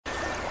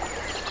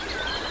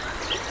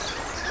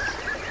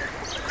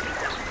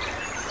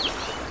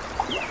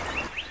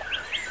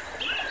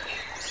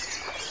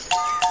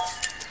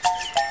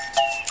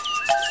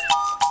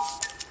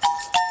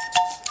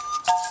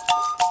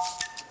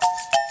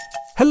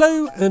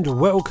Hello and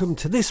welcome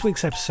to this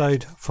week's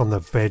episode from the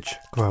Veg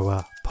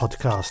Grower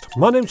Podcast.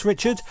 My name's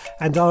Richard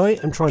and I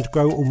am trying to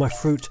grow all my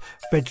fruit,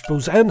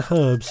 vegetables and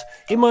herbs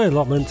in my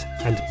allotment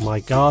and my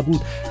garden,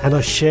 and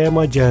I share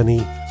my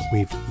journey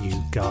with you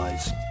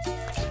guys.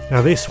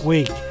 Now this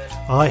week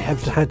I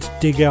have had to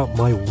dig out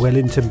my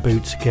Wellington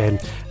boots again,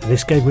 and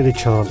this gave me the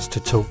chance to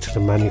talk to the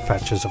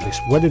manufacturers of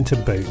this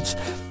Wellington boots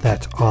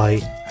that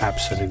I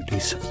absolutely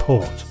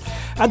support.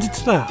 Added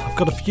to that, I've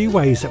got a few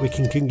ways that we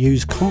can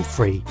use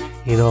comfrey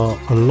in our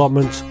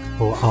allotments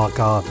or our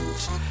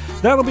gardens.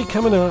 That'll be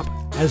coming up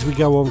as we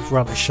go on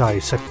throughout the show.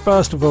 So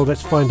first of all,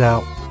 let's find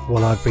out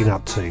what I've been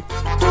up to.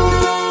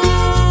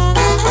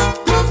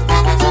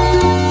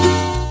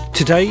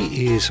 Today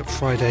is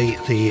Friday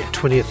the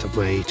 20th of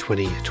May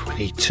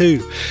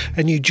 2022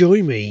 and you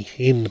join me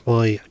in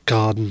my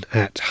garden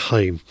at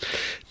home.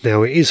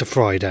 Now it is a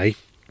Friday.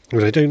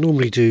 Well, I don't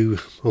normally do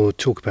or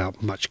talk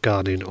about much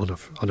gardening on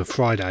a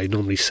Friday. I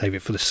normally save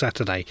it for the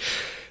Saturday.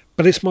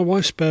 But it's my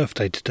wife's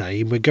birthday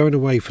today and we're going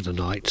away for the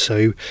night.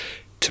 So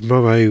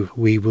tomorrow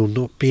we will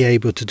not be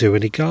able to do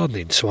any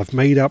gardening. So I've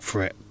made up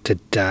for it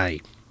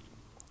today.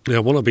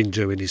 Now what I've been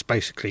doing is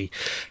basically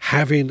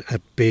having a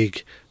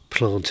big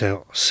plant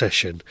out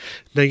session,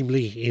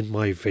 namely in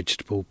my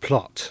vegetable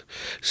plot.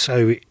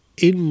 So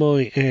in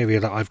my area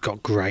that I've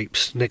got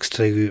grapes next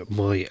to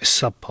my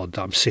sub pod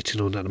that I'm sitting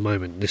on at the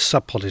moment. This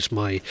sub pod is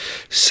my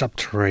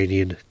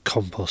subterranean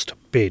compost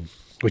bin,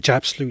 which I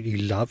absolutely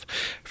love.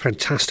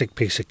 Fantastic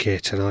piece of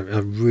kit, and I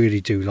really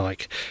do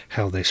like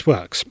how this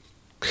works.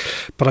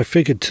 But I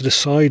figured to the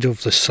side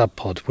of the sub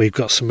pod we've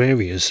got some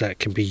areas that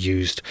can be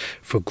used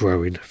for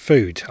growing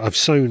food. I've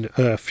sown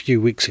a few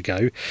weeks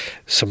ago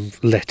some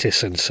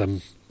lettuce and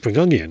some spring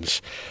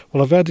onions.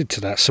 Well, I've added to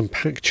that some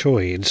pak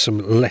choi and some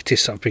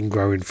lettuce I've been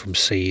growing from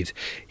seed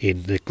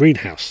in the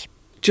greenhouse,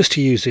 just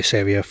to use this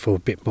area for a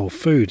bit more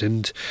food,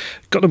 and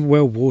got them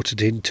well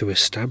watered in to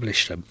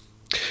establish them.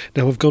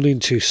 Now I've gone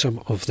into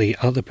some of the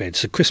other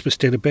beds. The Christmas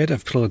dinner bed,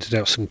 I've planted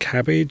out some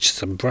cabbage,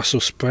 some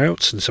Brussels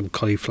sprouts and some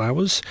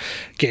cauliflowers,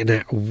 getting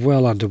that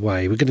well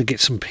underway. We're going to get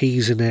some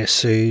peas in there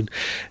soon.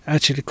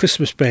 Actually, the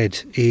Christmas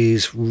bed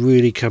is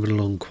really coming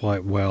along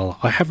quite well.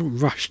 I haven't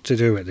rushed to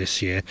do it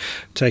this year,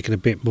 taking a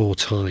bit more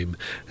time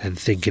and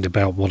thinking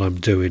about what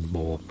I'm doing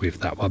more with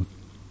that one.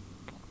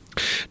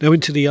 Now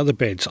into the other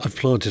beds, I've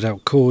planted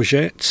out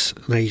courgettes.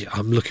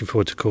 I'm looking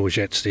forward to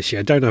courgettes this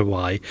year. I don't know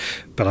why,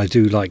 but I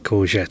do like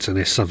courgettes and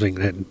it's something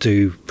that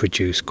do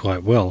produce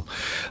quite well.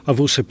 I've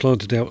also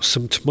planted out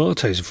some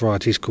tomatoes,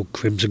 varieties called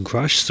Crimson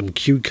Crush, some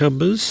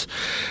cucumbers,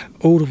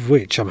 all of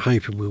which I'm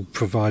hoping will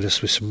provide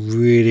us with some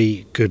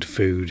really good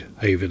food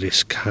over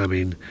this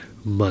coming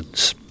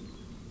months.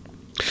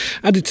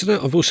 Added to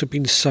that, I've also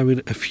been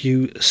sowing a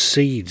few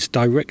seeds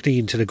directly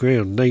into the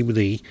ground,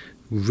 namely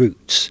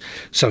roots.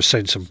 So I've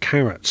sown some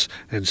carrots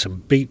and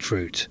some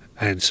beetroot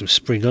and some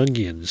spring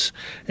onions.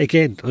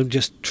 Again, I'm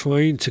just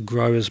trying to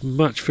grow as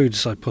much food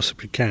as I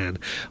possibly can.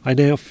 I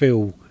now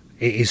feel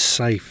it is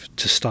safe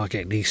to start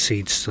getting these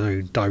seeds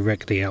sown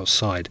directly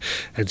outside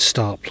and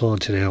start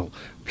planting out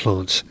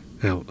plants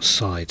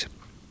outside.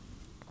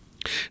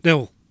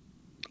 Now,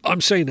 I'm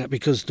saying that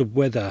because the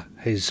weather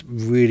has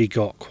really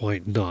got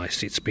quite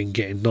nice. It's been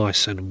getting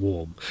nice and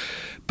warm.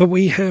 But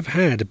we have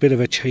had a bit of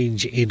a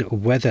change in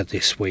weather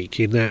this week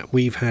in that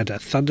we've had a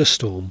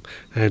thunderstorm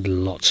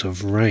and lots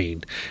of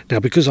rain. Now,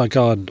 because I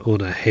garden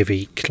on a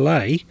heavy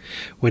clay,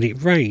 when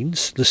it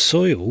rains, the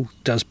soil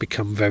does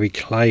become very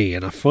clayey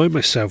and I find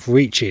myself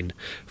reaching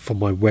for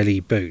my Welly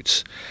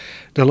boots.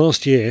 Now,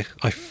 last year,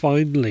 I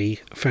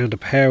finally found a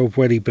pair of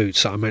Welly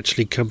boots that I'm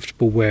actually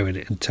comfortable wearing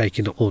and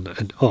taking on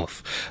and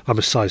off. I'm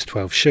a size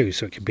 12 shoe,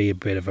 so it can be a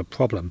bit of a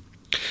problem.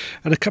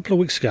 And a couple of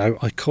weeks ago,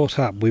 I caught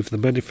up with the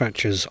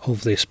manufacturers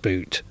of this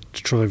boot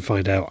to try and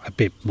find out a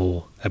bit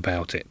more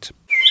about it.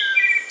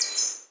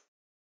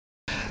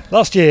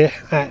 Last year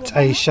at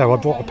a show I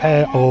bought a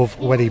pair of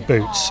Welly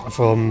boots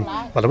from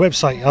the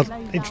website. I'll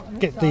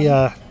get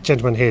the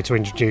gentleman here to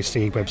introduce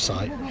the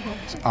website.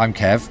 I'm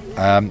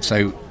Kev.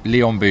 So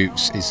Leon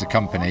Boots is the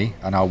company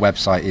and our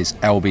website is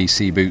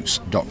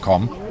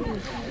lbcboots.com.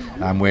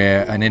 And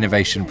we're an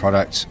innovation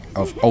product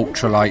of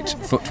ultralight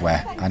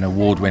footwear and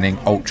award-winning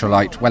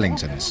ultralight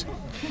Wellingtons.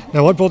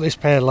 Now, I bought this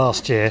pair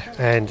last year,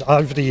 and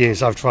over the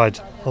years I've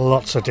tried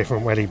lots of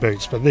different Welly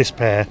boots, but this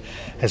pair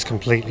has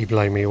completely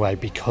blown me away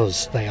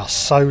because they are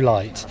so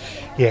light,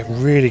 yet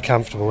really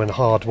comfortable and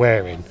hard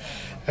wearing.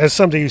 As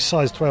somebody who's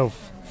size 12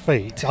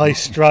 feet, I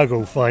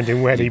struggle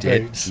finding Welly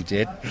boots. You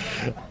did.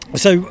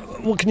 So,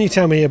 what can you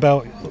tell me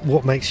about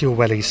what makes your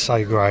Wellies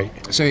so great?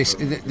 So, it's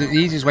the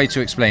easiest way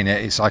to explain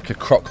it, it's like a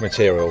croc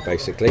material,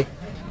 basically.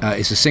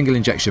 It's a single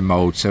injection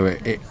mould, so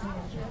it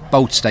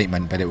bold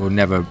statement, but it will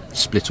never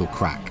split or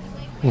crack,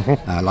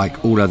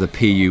 like all other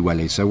PU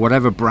Wellies. So,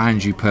 whatever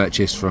brand you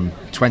purchase from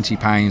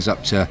 £20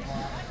 up to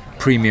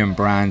premium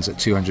brands at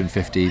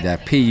 $250, they're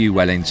PU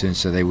Wellingtons,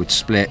 so they would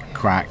split,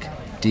 crack,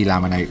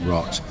 delaminate,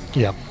 rot.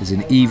 Yeah, It's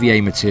an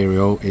EVA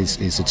material is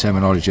the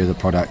terminology of the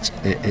product.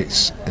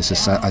 It's as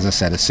I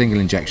said, a single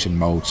injection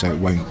mould, so it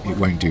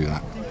won't do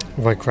that.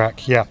 Won't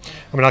crack, yeah.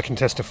 I mean, I can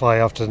testify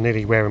after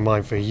nearly wearing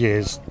mine for a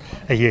year,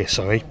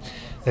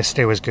 they're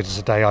still as good as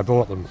the day I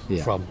bought them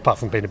from, apart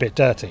from being a bit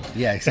dirty.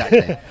 Yeah,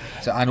 exactly.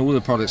 So, and all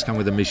the products come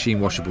with a machine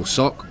washable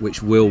sock,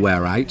 which will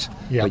wear out,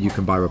 but you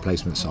can buy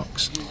replacement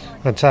socks.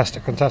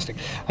 Fantastic.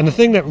 And the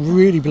thing that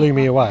really blew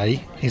me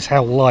away is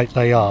how light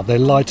they are. They're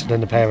lighter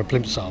than a pair of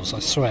plimsolls, I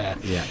swear.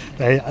 Yeah.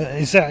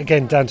 Is that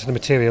again down to the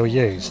material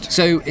used?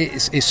 So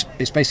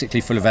it's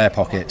basically full of air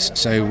pockets.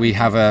 So we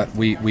have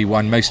we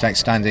won most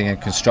outstanding in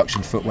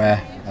construction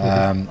footwear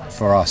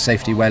for our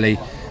safety welly,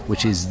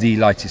 which is the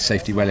lightest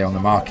safety welly on the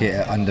market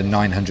at under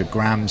 900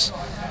 grams.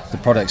 The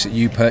products that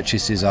you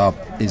purchase is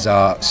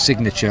our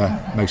signature,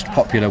 most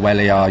popular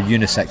welly, our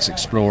Unisex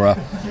Explorer,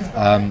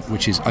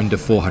 which is under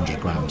 400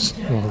 grams.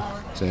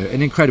 So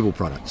an incredible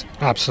product.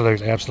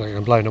 Absolutely.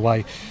 I'm blown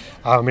away.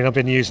 I mean, I've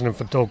been using them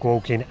for dog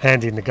walking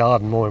and in the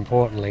garden, more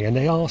importantly, and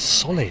they are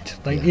solid.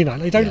 They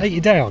don't let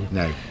you down.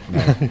 No.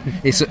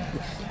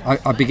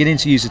 I'm beginning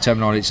to use the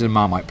terminology. It's a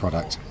Marmite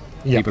product.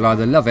 Yep. People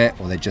either love it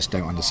or they just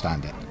don't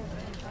understand it.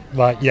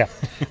 Right, yeah.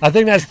 I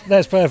think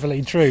that's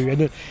perfectly true.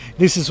 And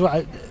this is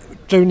what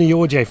doing the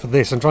audio for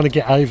this, I'm trying to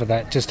get over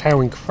that, just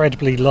how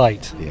incredibly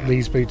light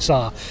these boots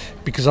are,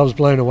 because I was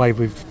blown away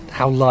with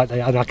how light they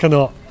are, and I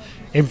cannot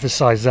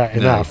emphasise that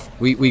enough.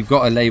 We've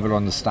got a label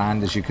on the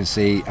stand, as you can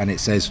see, and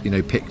it says,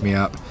 pick me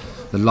up,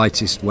 the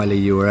lightest welly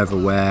you will ever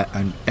wear,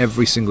 and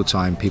every single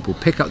time people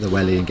pick up the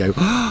welly and go,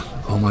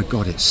 oh my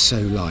God, it's so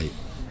light.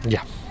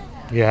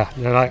 Yeah,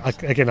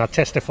 and I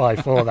testify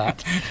for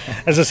that.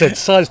 As I said,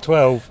 size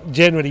 12,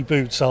 generally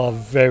boots are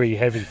very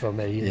heavy for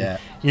me. Yeah.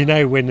 You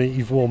know when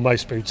you've worn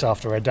most boots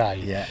after a day.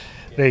 Yeah.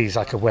 These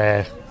I could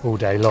wear all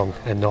day long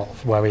and not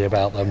worry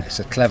about them. It's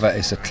a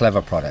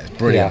clever product,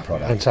 brilliant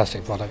product.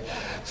 Fantastic product.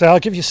 So I'll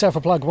give yourself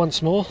a plug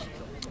once more.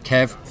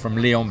 Kev from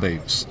Leon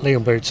Boots.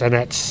 Leon Boots, and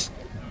that's...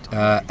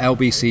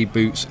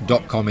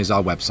 lbcboots.com is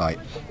our website.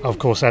 Of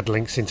course, add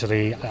links into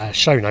the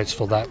show notes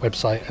for that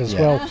website as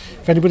well,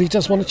 if anybody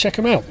does want to check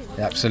them out.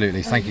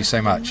 Absolutely, thank you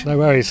so much. No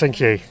worries, thank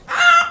you.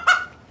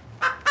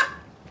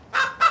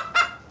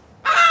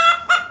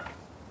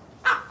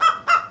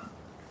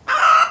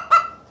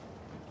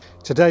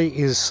 Today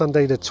is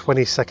Sunday the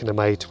 22nd of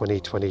May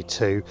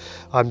 2022.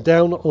 I'm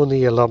down on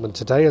the allotment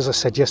today. As I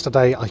said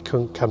yesterday, I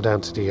couldn't come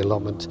down to the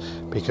allotment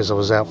because I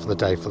was out for the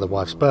day for the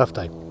wife's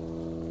birthday.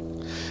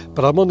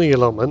 But I'm on the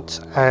allotment,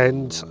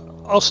 and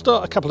I'll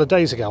start a couple of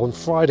days ago, on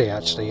Friday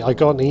actually, I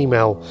got an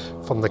email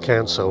from the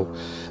council.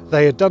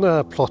 They had done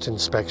a plot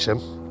inspection.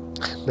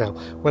 Now,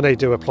 when they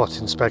do a plot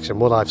inspection,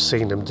 what I've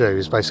seen them do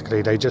is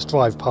basically they just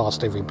drive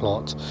past every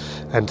plot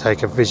and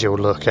take a visual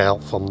look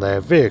out from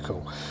their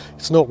vehicle.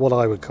 It's not what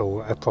I would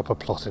call a proper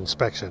plot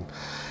inspection.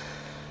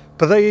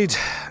 But they'd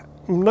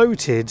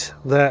noted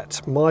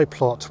that my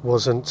plot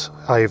wasn't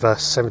over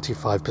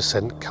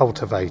 75%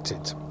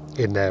 cultivated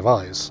in their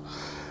eyes.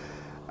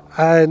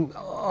 And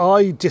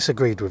I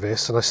disagreed with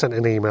this, and I sent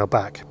an email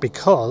back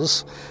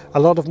because a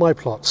lot of my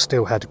plots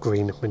still had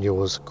green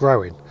manures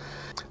growing.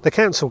 The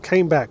council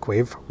came back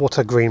with what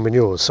are green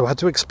manures, so I had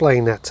to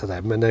explain that to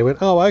them, and they went,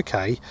 oh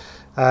okay,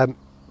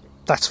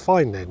 that's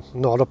fine then,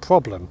 not a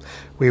problem.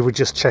 We would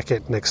just check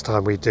it next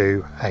time we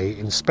do a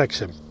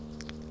inspection.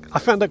 I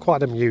found that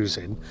quite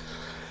amusing.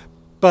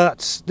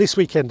 But this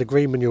weekend the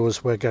green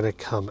manures were going to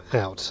come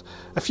out.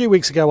 A few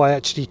weeks ago I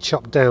actually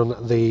chopped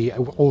down the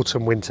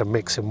autumn-winter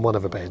mix in one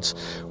of the beds,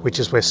 which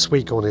is where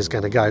sweet corn is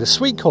going to go. The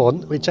sweet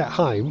corn, which at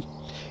home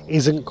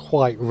isn't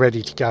quite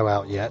ready to go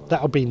out yet,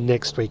 that'll be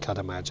next week I'd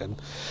imagine.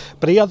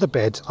 But the other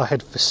bed I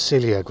had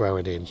Phacelia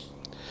growing in.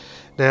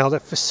 Now the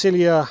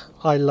Phacelia,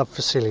 I love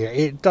Phacelia,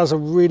 it does a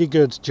really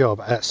good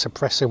job at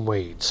suppressing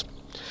weeds.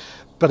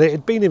 But it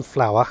had been in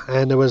flower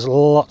and there was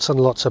lots and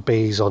lots of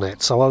bees on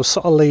it, so I was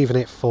sort of leaving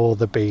it for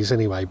the bees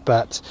anyway,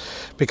 but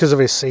because of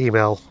this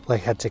email they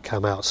had to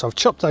come out. So I've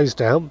chopped those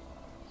down,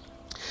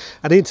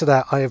 and into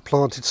that I have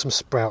planted some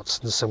sprouts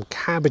and some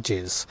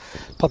cabbages,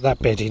 put that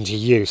bed into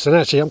use, and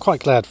actually I'm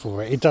quite glad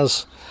for it. It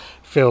does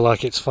feel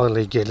like it's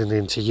finally getting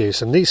into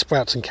use, and these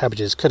sprouts and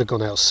cabbages could have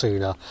gone out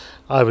sooner.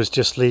 I was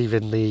just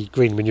leaving the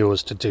green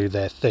manures to do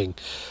their thing.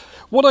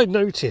 What I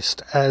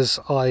noticed as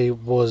I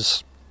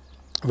was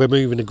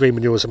removing the green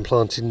manures and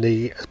planting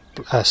the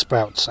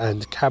sprouts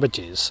and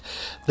cabbages,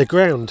 the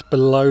ground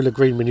below the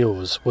green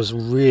manures was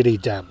really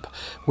damp.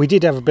 We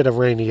did have a bit of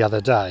rain the other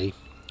day,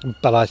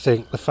 but I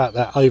think the fact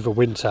that over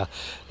winter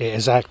it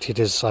has acted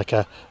as like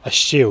a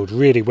shield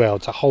really well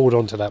to hold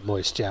on to that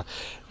moisture.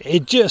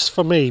 It just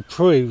for me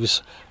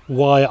proves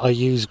why I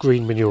use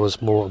green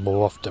manures more and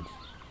more often.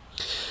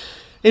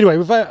 Anyway,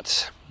 with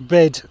that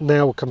bed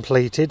now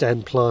completed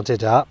and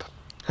planted up,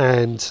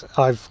 and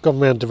I've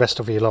gone around the rest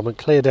of the allotment,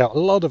 cleared out a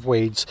lot of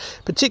weeds,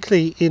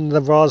 particularly in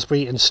the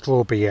raspberry and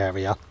strawberry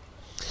area.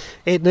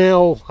 It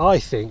now, I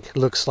think,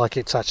 looks like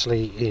it's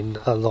actually in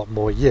a lot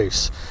more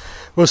use.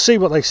 We'll see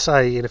what they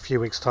say in a few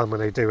weeks' time when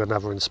they do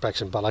another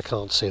inspection, but I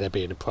can't see there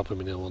being a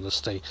problem in all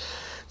honesty.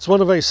 It's one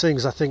of those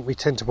things I think we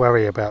tend to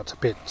worry about a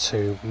bit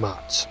too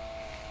much.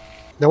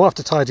 Now,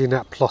 after tidying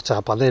that plot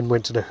up, I then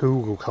went to the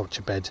hugel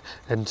culture bed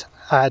and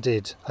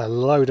added a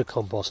load of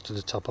compost to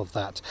the top of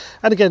that.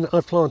 And again,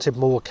 I've planted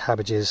more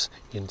cabbages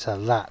into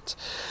that.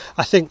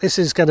 I think this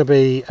is going to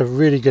be a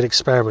really good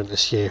experiment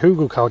this year.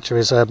 Hugel culture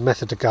is a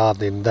method of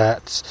gardening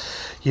that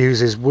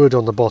uses wood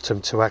on the bottom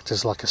to act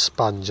as like a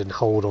sponge and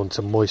hold on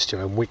to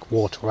moisture and wick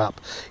water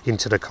up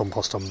into the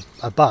compost on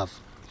above.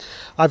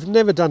 I've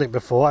never done it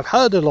before. I've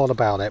heard a lot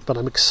about it, but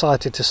I'm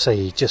excited to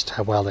see just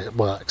how well it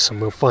works,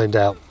 and we'll find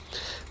out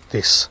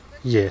this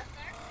year.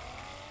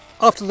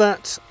 After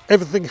that,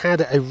 everything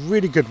had a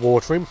really good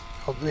watering.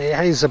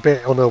 It is a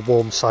bit on a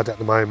warm side at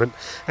the moment,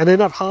 and then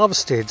I've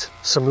harvested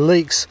some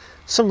leeks,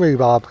 some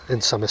rhubarb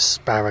and some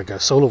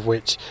asparagus, all of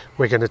which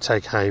we're going to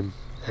take home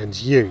and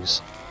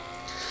use.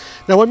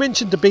 Now, I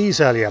mentioned the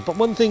bees earlier, but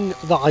one thing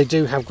that I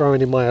do have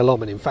growing in my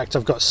allotment, in fact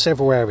I've got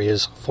several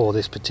areas for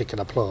this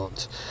particular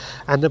plant,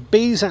 and the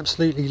bees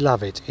absolutely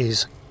love it,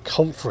 is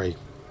comfrey.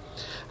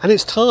 And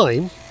it's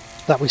time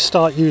that we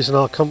start using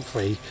our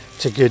comfrey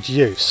to good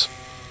use.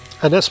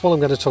 And that's what I'm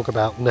going to talk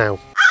about now.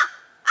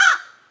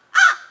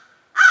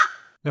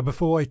 Now,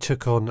 before I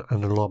took on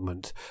an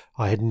allotment,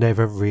 I had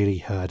never really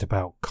heard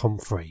about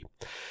comfrey.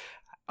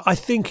 I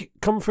think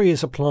comfrey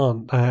is a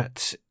plant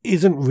that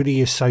isn't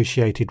really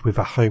associated with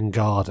a home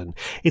garden.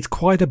 It's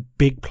quite a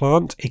big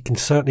plant. It can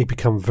certainly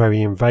become very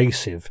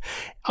invasive.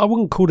 I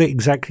wouldn't call it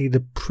exactly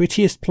the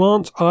prettiest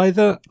plant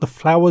either. The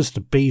flowers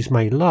the bees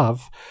may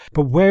love,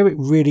 but where it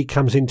really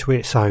comes into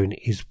its own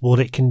is what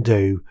it can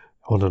do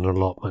on an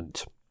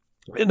allotment.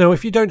 Now,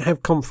 if you don't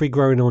have comfrey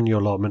growing on your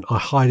allotment, I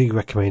highly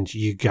recommend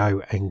you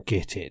go and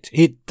get it.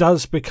 It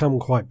does become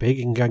quite big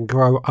and can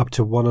grow up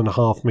to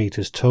 1.5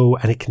 metres tall,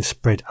 and it can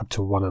spread up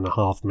to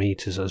 1.5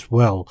 metres as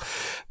well.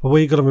 But what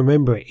you've got to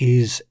remember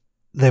is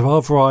there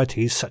are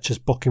varieties such as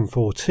Bocking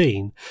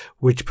 14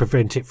 which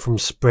prevent it from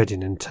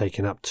spreading and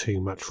taking up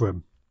too much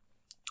room.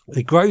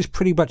 It grows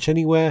pretty much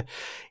anywhere.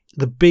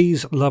 The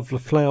bees love the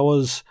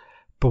flowers,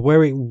 but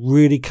where it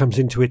really comes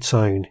into its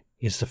own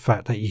is the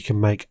fact that you can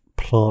make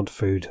plant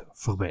food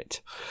from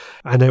it.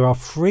 And there are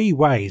 3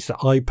 ways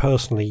that I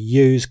personally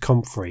use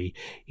comfrey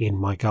in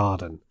my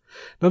garden.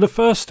 Now, the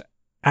first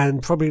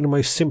and probably the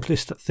most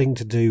simplest thing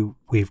to do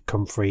with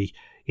comfrey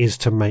is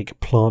to make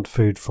plant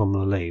food from the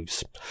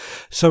leaves.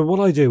 So what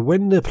I do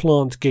when the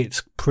plant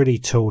gets pretty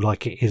tall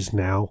like it is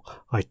now,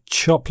 I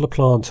chop the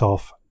plant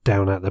off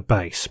down at the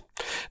base.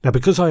 Now,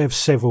 because I have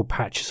several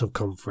patches of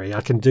comfrey,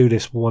 I can do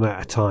this one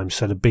at a time,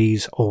 so the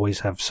bees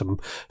always have some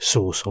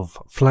source of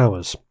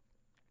flowers.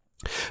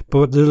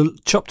 But the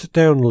chopped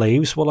down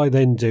leaves, what I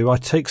then do, I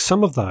take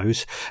some of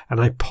those and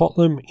I pot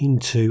them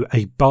into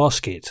a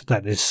basket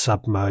that is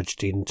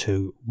submerged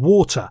into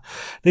water.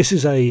 This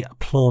is a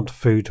plant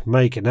food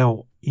maker.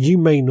 Now, you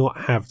may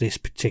not have this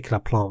particular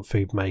plant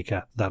food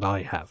maker that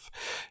I have.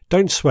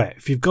 Don't sweat.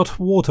 If you've got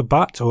a water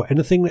butt or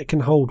anything that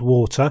can hold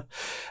water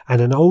and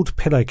an old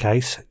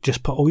pillowcase,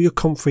 just put all your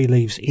comfrey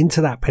leaves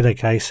into that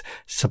pillowcase,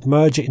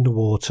 submerge it in the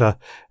water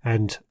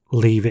and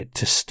leave it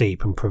to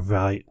steep and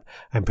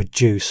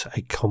produce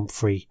a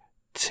comfrey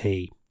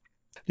tea.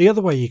 The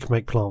other way you can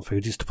make plant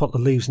food is to put the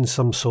leaves in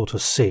some sort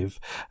of sieve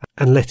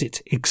and let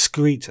it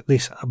excrete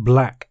this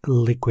black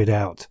liquid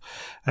out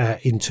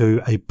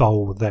into a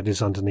bowl that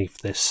is underneath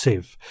this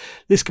sieve.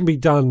 This can be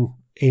done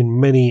in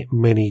many,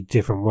 many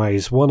different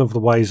ways. One of the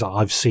ways that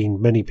I've seen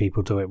many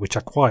people do it, which I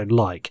quite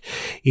like,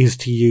 is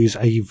to use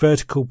a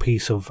vertical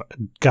piece of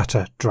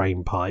gutter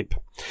drain pipe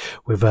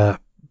with a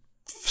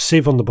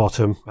sieve on the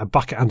bottom, a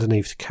bucket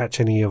underneath to catch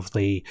any of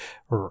the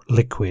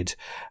liquid,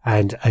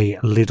 and a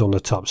lid on the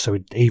top so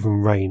even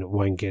rain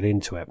won't get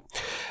into it.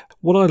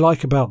 What I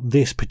like about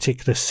this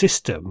particular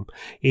system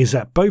is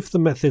that both the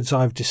methods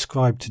I've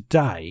described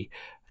today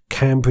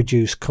can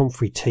produce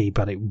comfrey tea,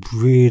 but it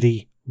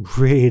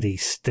really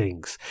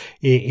stinks.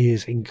 It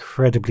is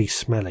incredibly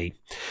smelly.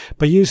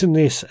 By using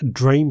this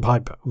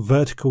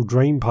vertical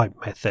drain pipe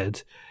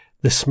method,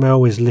 the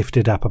smell is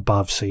lifted up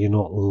above, so you're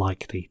not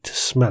likely to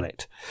smell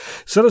it.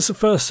 So that's the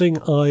first thing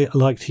I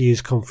like to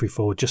use comfrey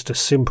for, just a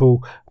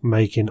simple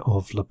making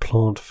of the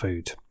plant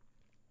food.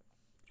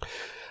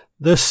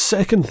 The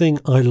second thing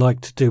I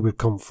like to do with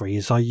comfrey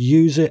is I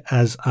use it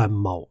as a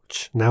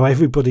mulch. Now,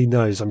 everybody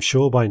knows, I'm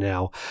sure by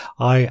now,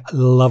 I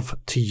love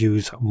to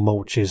use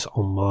mulches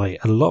on my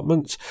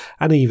allotments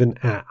and even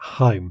at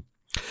home.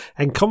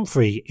 And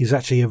comfrey is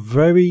actually a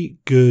very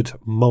good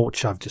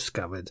mulch, I've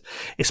discovered,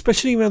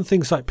 especially around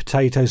things like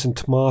potatoes and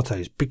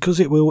tomatoes, because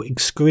it will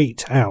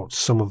excrete out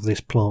some of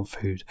this plant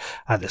food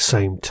at the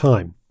same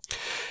time.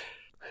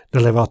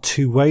 Now, there are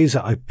 2 ways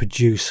that I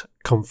produce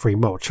comfrey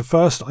mulch.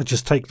 First, I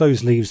just take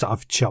those leaves that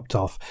I've chopped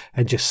off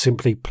and just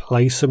simply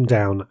place them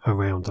down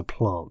around the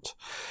plant.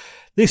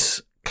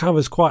 This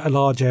covers quite a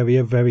large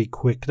area very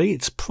quickly.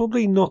 It's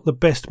probably not the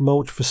best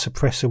mulch for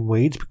suppressing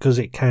weeds because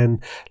it can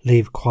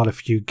leave quite a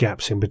few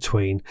gaps in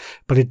between,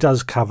 but it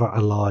does cover a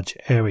large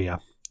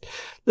area.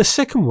 The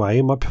second way,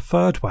 and my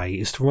preferred way,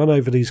 is to run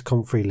over these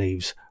comfrey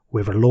leaves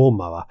with a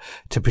lawnmower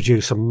to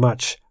produce a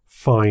much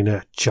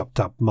finer chopped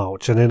up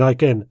mulch. And then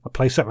again, I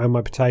place that around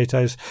my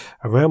potatoes,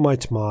 around my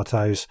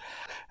tomatoes,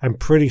 and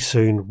pretty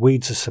soon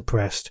weeds are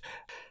suppressed.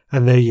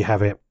 And there you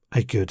have it,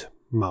 a good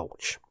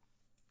mulch.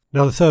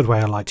 Now, the third way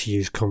I like to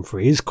use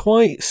comfrey is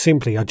quite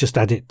simply, I just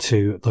add it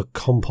to the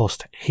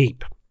compost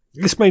heap.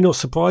 This may not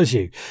surprise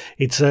you.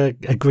 It's a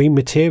green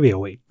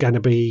material. It's going to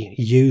be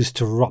used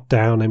to rot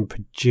down and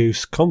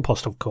produce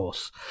compost, of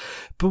course.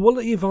 But what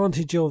the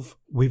advantage of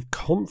with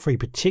comfrey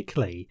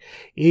particularly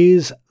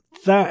is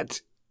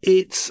that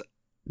its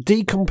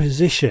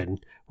decomposition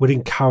would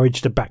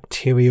encourage the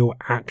bacterial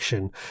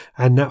action,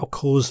 and that will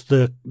cause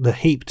the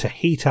heap to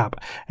heat up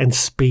and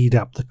speed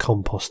up the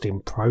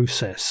composting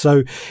process.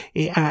 So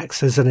it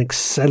acts as an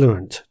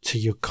accelerant to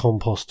your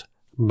compost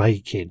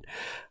making.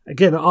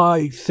 Again,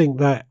 I think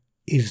that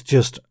is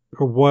just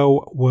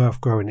well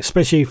worth growing,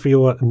 especially if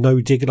you're a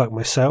no digger like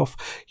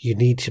myself. You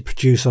need to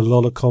produce a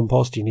lot of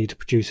compost, you need to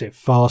produce it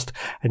fast,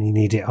 and you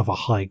need it of a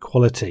high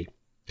quality.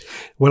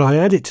 When I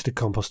add it to the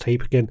compost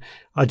heap, again,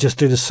 I just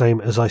do the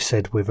same as I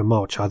said with a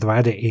mulch. Either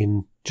add it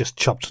in just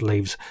chopped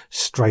leaves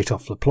straight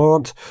off the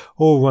plant,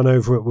 or run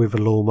over it with a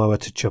lawnmower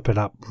to chop it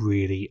up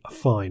really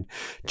fine.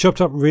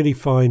 Chopped up really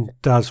fine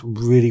does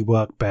really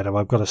work better,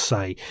 I've got to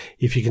say.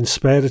 If you can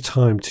spare the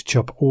time to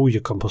chop all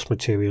your compost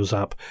materials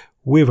up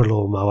with a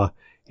lawnmower,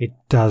 it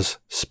does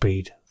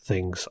speed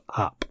things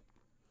up.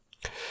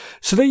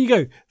 So there you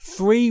go,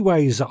 3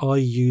 ways that I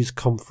use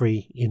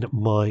comfrey in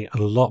my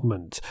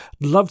allotment.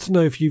 Love to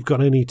know if you've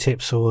got any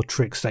tips or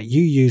tricks that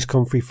you use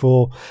comfrey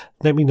for.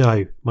 Let me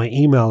know. My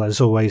email, as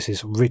always,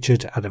 is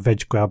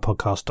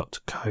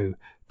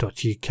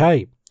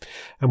richard@theveggardpodcast.co.uk.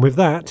 And with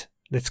that,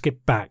 let's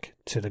get back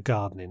to the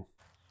gardening.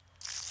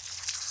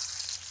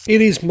 It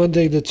is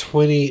Monday the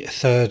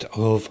 23rd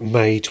of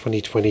May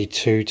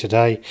 2022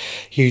 today.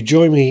 You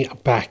join me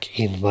back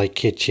in my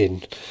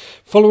kitchen.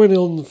 Following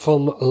on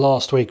from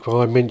last week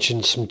where I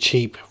mentioned some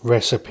cheap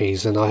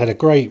recipes, and I had a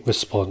great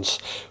response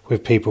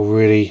with people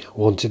really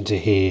wanting to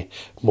hear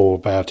more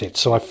about it.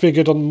 So I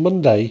figured on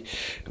Monday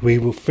we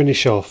will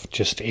finish off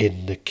just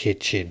in the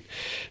kitchen.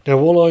 Now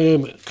what I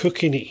am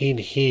cooking in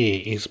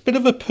here is a bit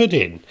of a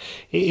pudding.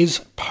 It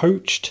is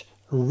poached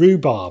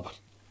rhubarb.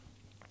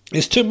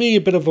 It's took me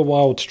a bit of a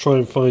while to try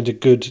and find a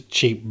good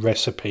cheap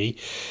recipe,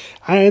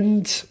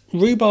 and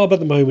rhubarb at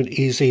the moment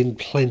is in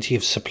plenty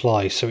of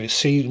supply, so it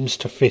seems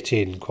to fit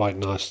in quite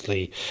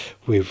nicely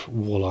with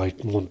what I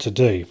want to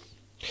do.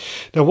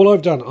 Now what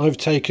I've done, I've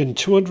taken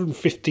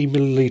 250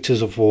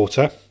 millilitres of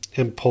water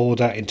and poured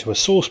that into a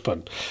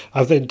saucepan.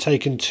 I've then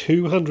taken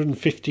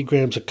 250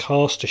 grams of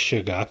caster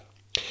sugar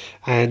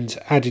and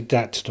added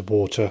that to the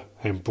water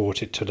and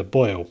brought it to the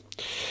boil.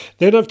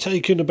 Then I've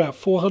taken about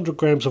 400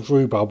 grams of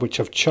rhubarb, which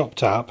I've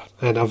chopped up,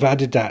 and I've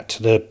added that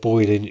to the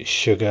boiling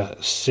sugar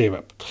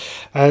syrup.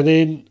 And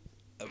then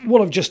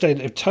what I've just done,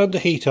 I've turned the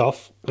heat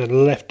off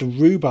and left the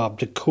rhubarb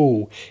to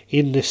cool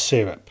in this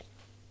syrup.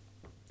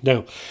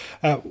 Now,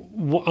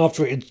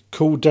 after it had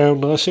cooled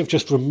down nicely, I've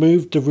just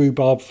removed the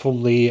rhubarb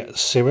from the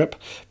syrup,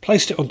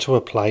 placed it onto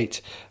a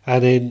plate,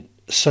 and then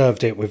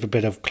served it with a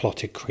bit of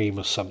clotted cream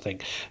or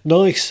something.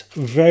 Nice,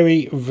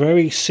 very,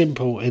 very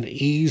simple and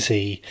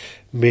easy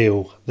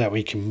meal that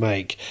we can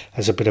make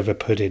as a bit of a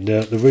pudding.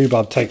 The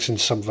rhubarb takes in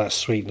some of that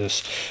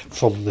sweetness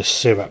from the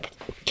syrup.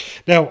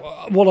 Now,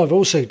 what I've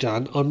also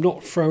done, I'm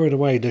not throwing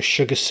away the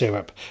sugar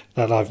syrup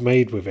that I've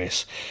made with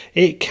this.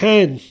 It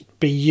can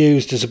be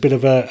used as a bit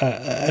of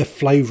a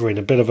flavouring,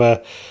 a bit of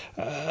a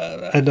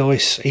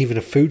nice, even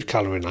a food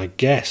colouring, I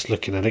guess,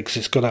 looking at it, because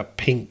it's got that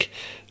pink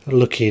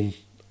looking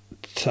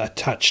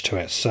touch to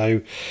it.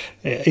 So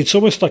it's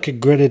almost like a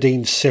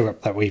grenadine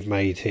syrup that we've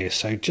made here.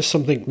 So just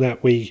something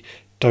that we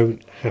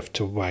don't have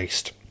to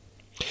waste.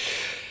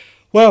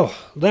 Well,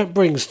 that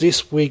brings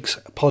this week's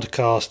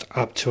podcast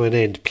up to an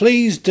end.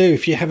 Please do,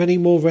 if you have any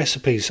more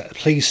recipes,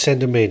 please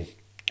send them in.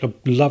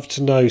 I'd love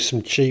to know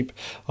some cheap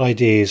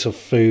ideas of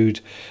food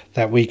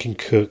that we can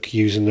cook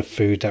using the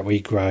food that we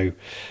grow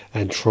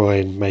and try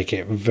and make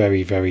it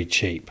very, very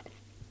cheap.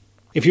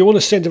 If you want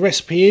to send a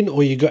recipe in,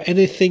 or you got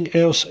anything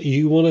else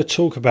you want to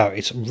talk about,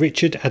 it's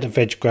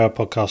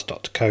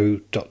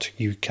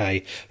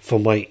richard@theveggardpodcast.co.uk for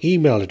my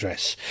email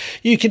address.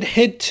 You can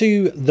head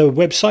to the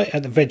website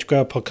at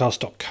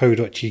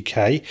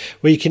theveggardpodcast.co.uk,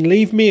 where you can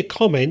leave me a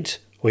comment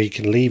or you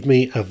can leave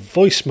me a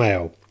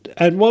voicemail.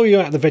 And while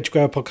you're at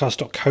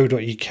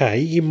theveggardpodcast.co.uk,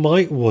 you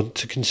might want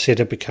to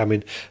consider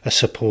becoming a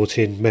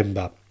supporting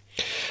member.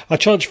 I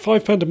charge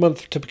 £5 a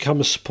month to become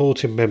a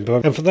supporting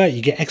member, and for that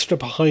you get extra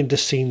behind the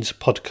scenes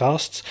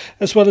podcasts,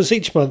 as well as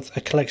each month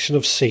a collection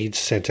of seeds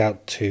sent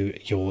out to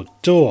your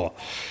door.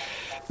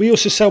 We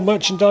also sell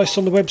merchandise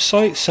on the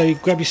website, so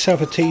grab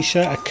yourself a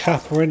t-shirt, a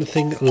cup or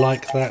anything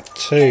like that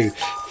too.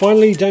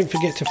 Finally, don't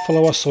forget to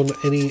follow us on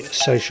any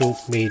social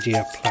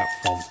media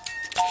platform.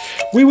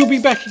 We will be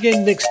back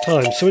again next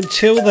time, so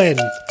until then,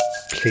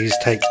 please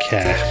take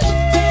care.